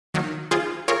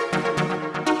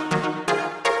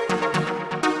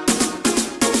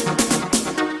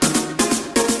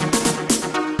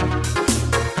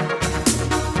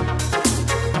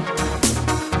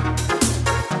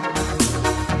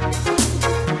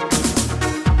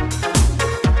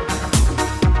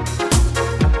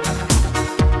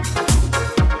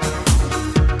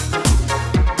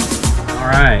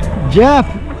Jeff,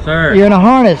 Sir. you're in a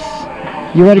harness.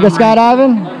 You ready to go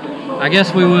skydiving? I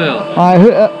guess we will. All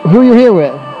right, who are you here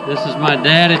with? This is my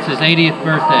dad. It's his 80th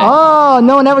birthday. Oh,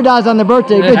 no one ever dies on their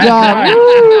birthday. Good job.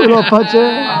 Woo, little puncher.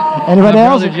 Anybody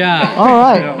else? My brother John. All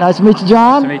right. Nice to meet you,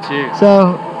 John. Nice to meet you.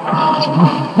 So,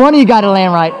 one of you got to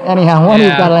land right. Anyhow, one of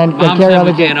you got to land. Mom said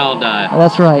we can't all die.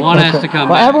 That's right. One that's has to come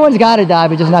Well, back. everyone's got to die,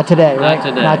 but just not today, right? Not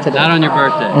today. Not today. Not on your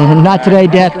birthday. Not today,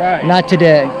 Death. right. Not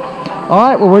today. All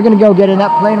right. Well, we're going to go get in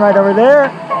that plane right over there.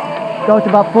 Go to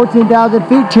about 14,000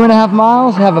 feet, 2.5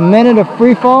 miles. Have a minute of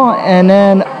free fall, and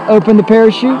then open the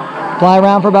parachute. Fly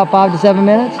around for about 5 to 7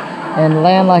 minutes and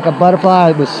land like a butterfly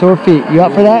with sore feet. You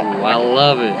up for that? Ooh, I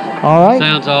love it. All right.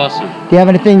 Sounds awesome. Do you have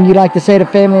anything you'd like to say to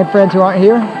family and friends who aren't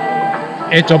here?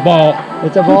 It's a ball.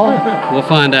 It's a ball? We'll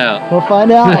find out. We'll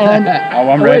find out. And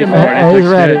Oh, I'm ready for it. Oh, he's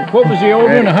ready. What was the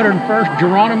old one? 101st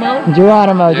Geronimo?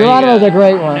 Geronimo. There you Geronimo's go. a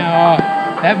great one. Now,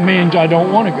 that means I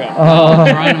don't want to go.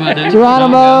 Geronimo, dude.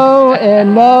 Geronimo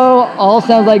and Mo all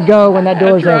sounds like go when that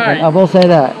door's That's right. open. I will say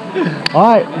that. All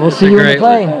right. We'll see you in the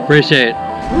plane. Appreciate it.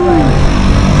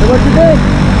 So what you think?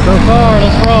 So far,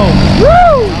 let's roll.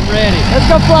 Woo! I'm ready. Let's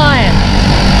go flying.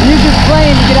 Use this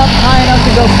plane to get up high enough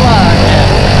to go fly.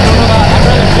 I don't know about, I'd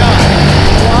rather jump.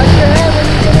 Watch your head when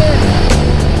you get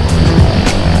in.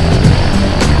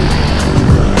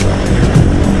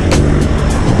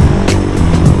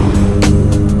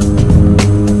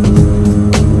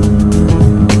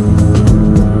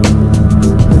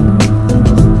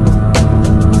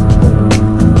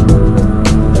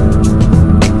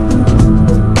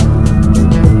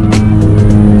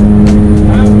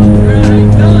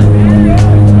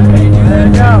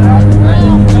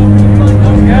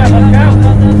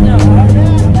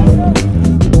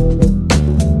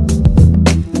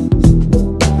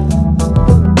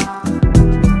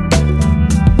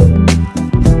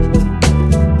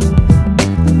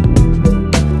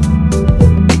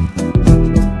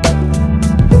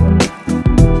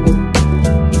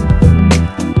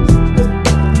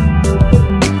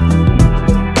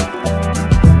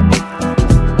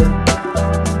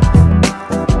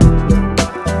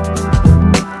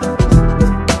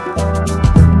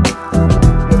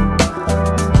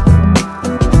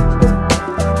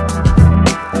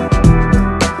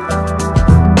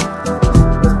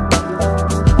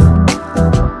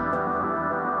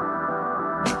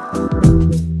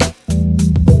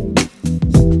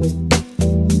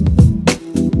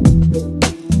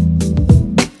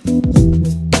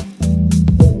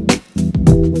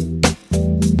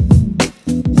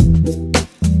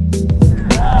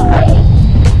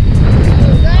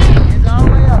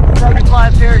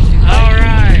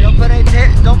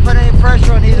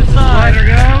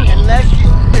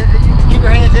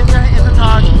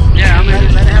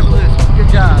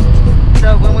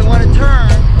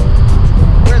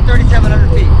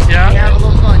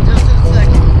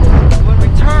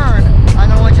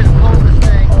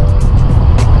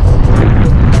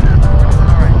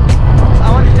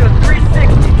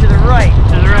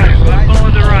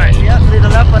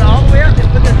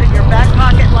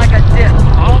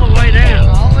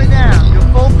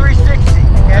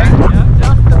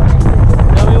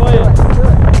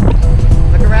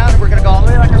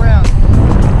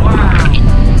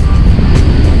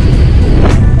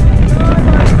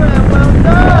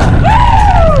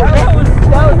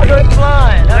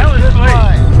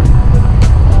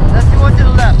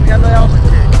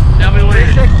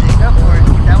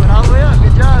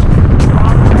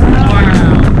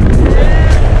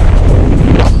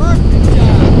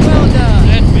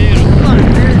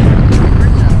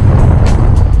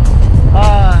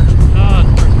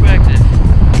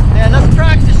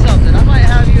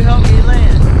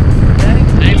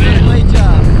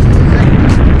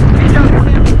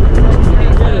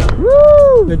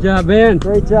 Good job, Ben.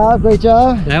 Great job, great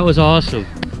job. That was awesome.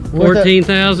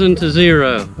 14,000 to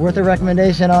 0. Worth a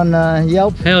recommendation on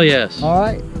Yelp? Hell yes. All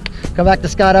right. Come back to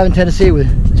Skydive in Tennessee with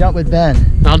Jump with Ben.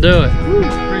 I'll do it.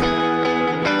 Woo.